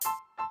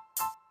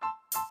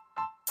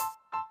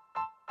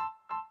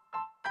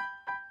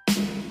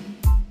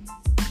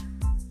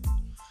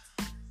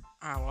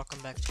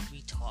welcome back to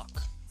We Talk,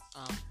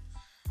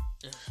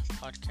 the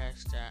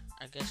podcast that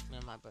I guess me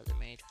and my brother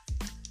made.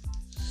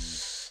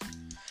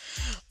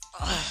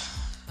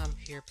 I'm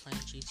here playing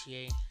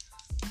GTA.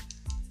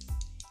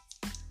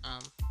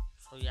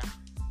 So yeah.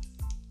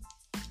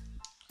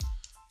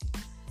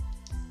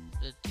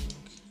 The thing,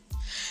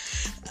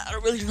 I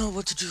don't really know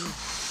what to do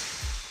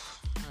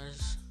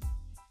as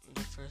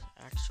the first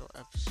actual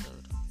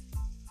episode.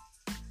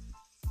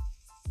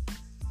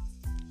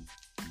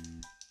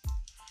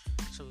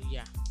 So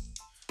yeah.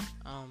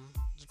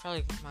 This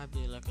probably might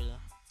be like a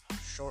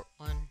short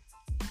one.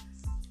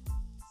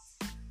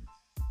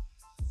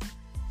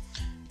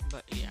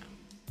 But yeah.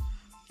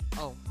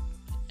 Oh,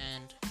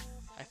 and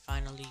I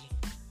finally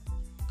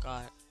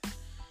got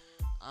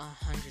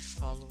 100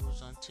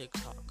 followers on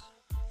TikTok.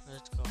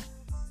 Let's go.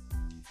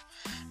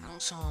 I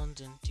don't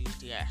sound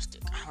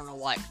enthusiastic. I don't know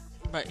why.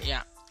 But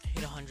yeah,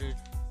 hit 100.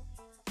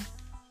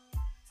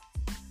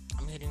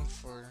 I'm hitting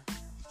for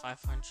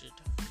 500.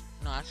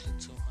 No, actually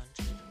 200.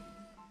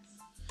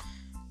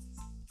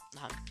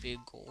 Not big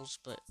goals,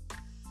 but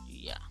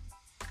yeah.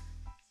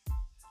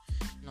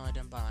 No, I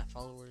didn't buy my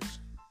followers.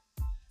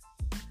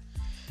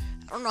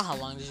 I don't know how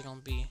long this is gonna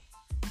be,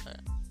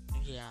 but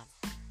yeah.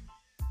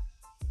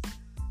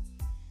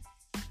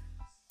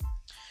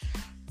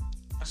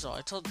 So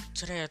I told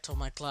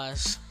my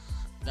class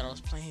that I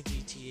was playing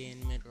GTA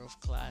in the middle of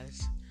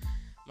class.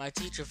 My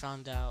teacher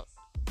found out,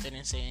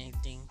 didn't say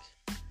anything.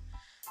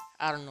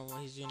 I don't know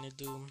what he's gonna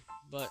do,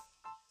 but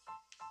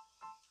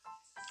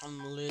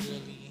I'm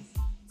literally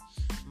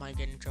might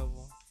get in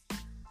trouble.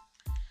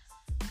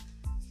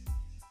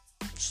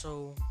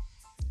 So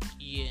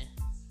yeah.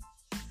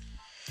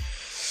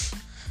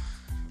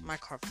 My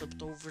car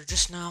flipped over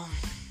just now.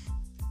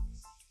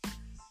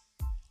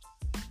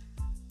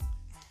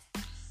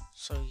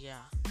 So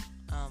yeah,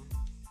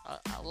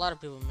 a lot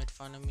of people made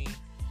fun of me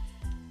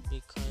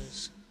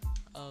because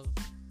of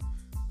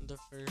the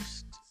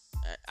first.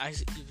 I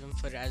even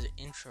put it as an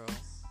intro.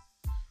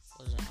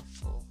 Wasn't a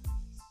full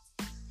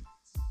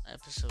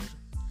episode,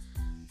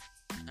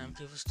 and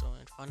people still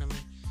made fun of me.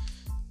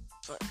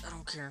 But I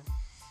don't care.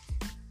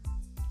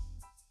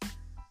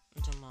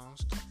 I'm doing my own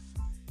stuff.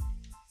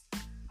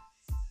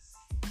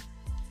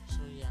 So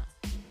yeah.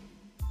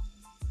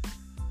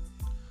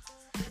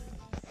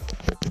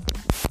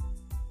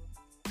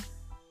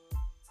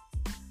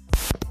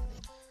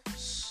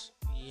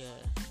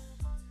 Yeah.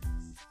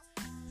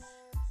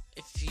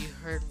 If you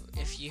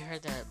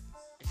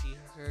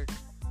heard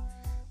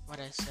what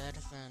I said,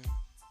 then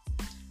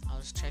I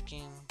was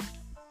checking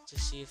to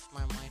see if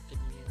my mic could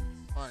mute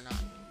or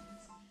not.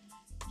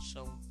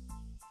 So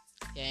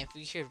yeah, if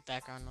you hear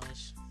background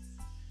noise,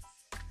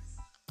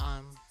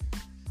 I'm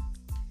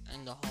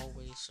in the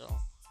hallway, so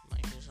you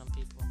might hear some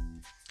people.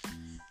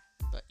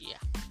 But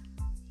yeah,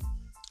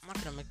 I'm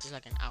not gonna make this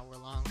like an hour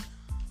long.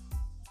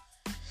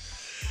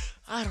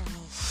 I don't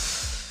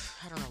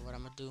know what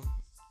I'm gonna do.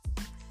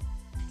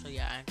 So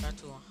yeah, I got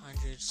to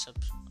 100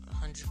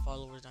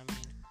 followers. I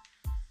mean,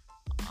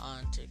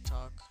 on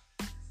TikTok,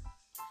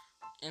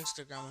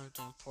 Instagram, I'm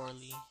doing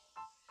poorly.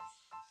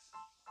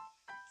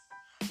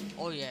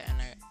 Oh yeah,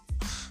 and I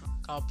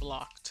got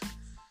blocked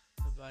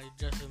by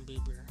Justin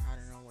Bieber. I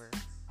don't know where.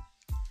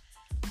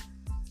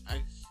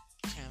 I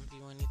can't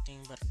view anything,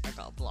 but I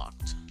got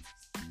blocked.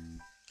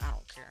 I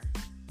don't care.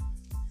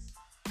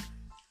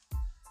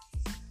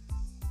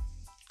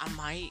 I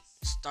might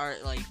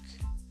start like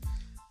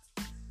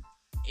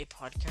a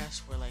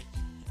podcast where like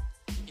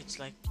it's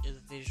like a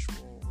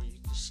visual where you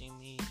can see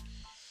me.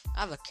 I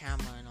have a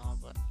camera and all,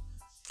 but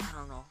I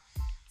don't know.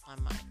 I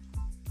might.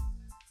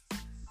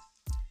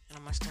 And I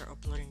might start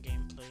uploading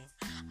gameplay.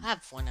 I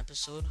have one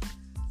episode,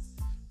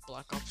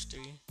 Black Ops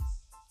 3.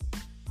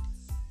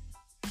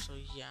 So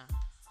yeah.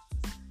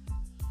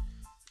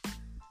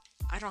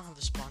 I don't have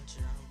a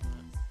sponsor,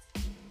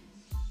 but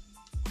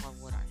why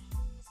would I?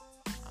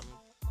 I'm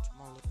a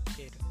small little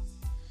kid.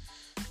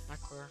 My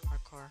car.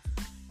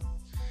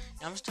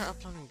 Yeah, I'm gonna start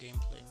uploading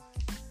gameplay.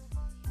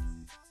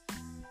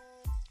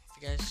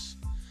 If you guys,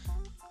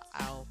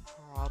 I'm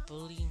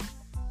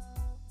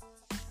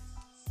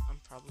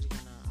probably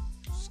gonna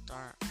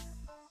start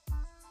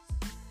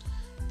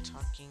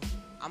talking.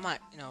 I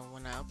might,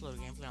 when I upload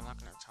gameplay, I'm not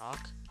gonna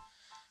talk,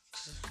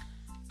 cause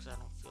I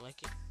don't feel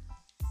like it.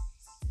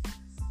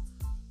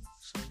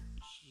 So,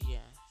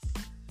 yeah.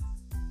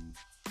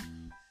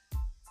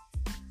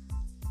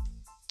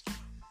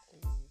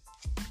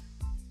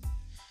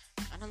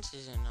 I don't say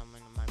that I'm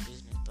in my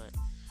business, but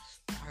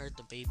I heard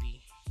the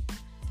baby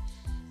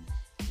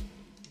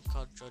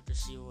called Jojo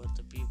Siwa with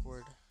the B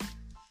word.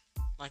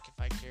 Like if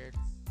I cared.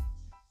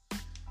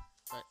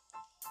 But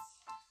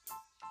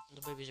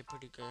the baby's a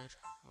pretty good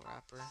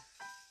rapper.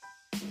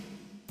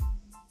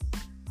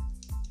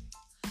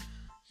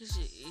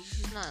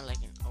 He's not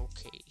like an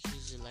okay.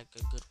 He's like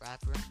a good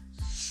rapper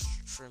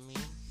for me.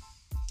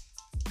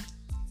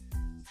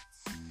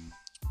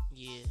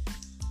 Yeah.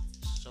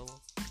 So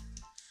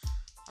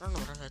I don't know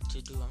what I have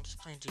to do. I'm just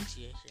playing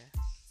GTA here.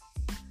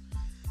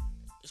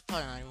 It's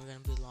probably not even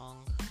gonna be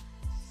long.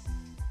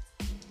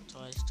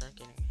 until I start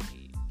getting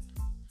hate.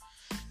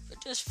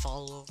 But just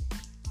follow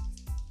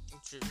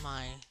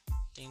my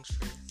things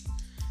for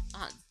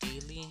not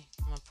daily.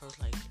 I'm gonna post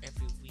like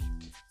every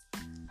week,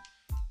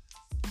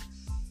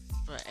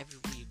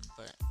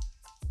 but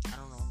I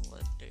don't know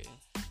what day.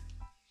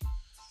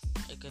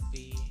 It could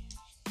be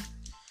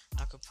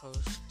I could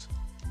post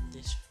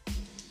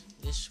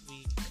this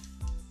week,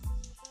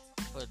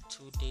 but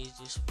 2 days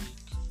this week.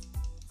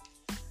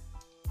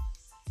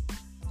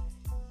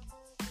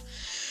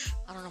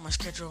 I don't know, my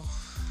schedule.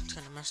 It's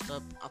kinda messed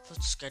up. I'll put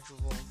the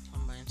schedule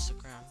on my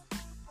Instagram.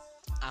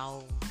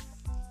 I'll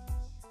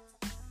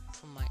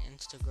put my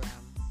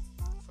Instagram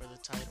for the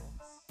title,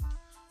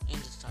 in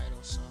the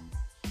title, so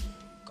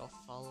go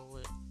follow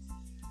it.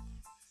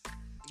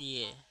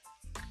 Yeah.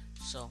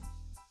 So,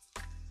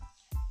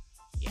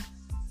 yeah.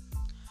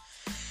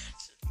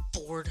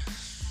 Bored.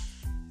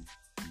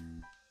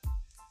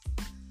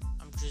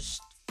 I'm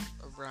just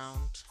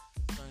around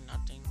doing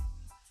nothing.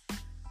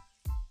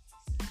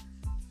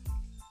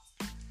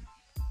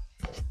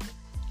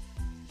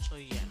 So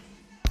yeah.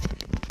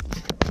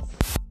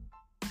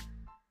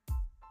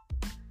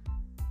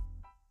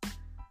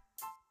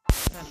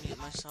 If I mute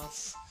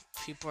myself,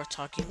 people are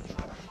talking.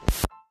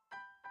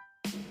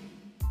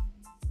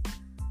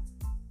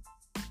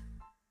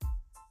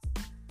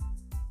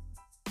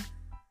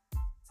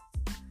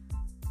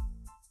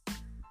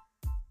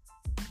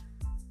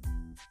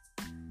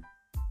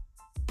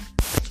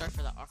 Sorry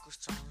for the awkward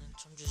silence.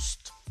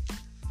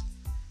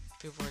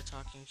 People are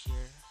talking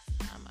here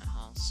at my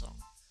house, so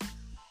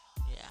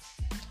yeah.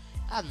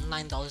 I have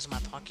 $9 in my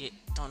pocket.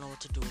 Don't know what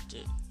to do with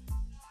it.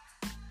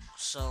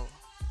 So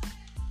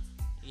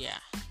yeah,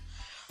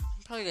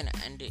 I'm probably gonna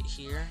end it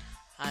here.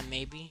 I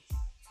might.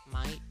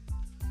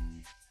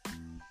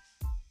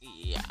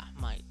 Yeah,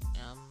 might.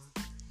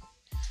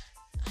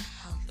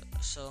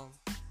 So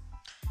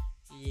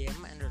yeah, I'm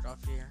gonna end it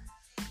off here.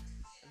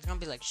 It's gonna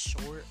be like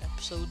short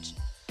episodes.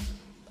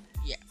 But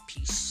yeah,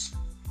 peace.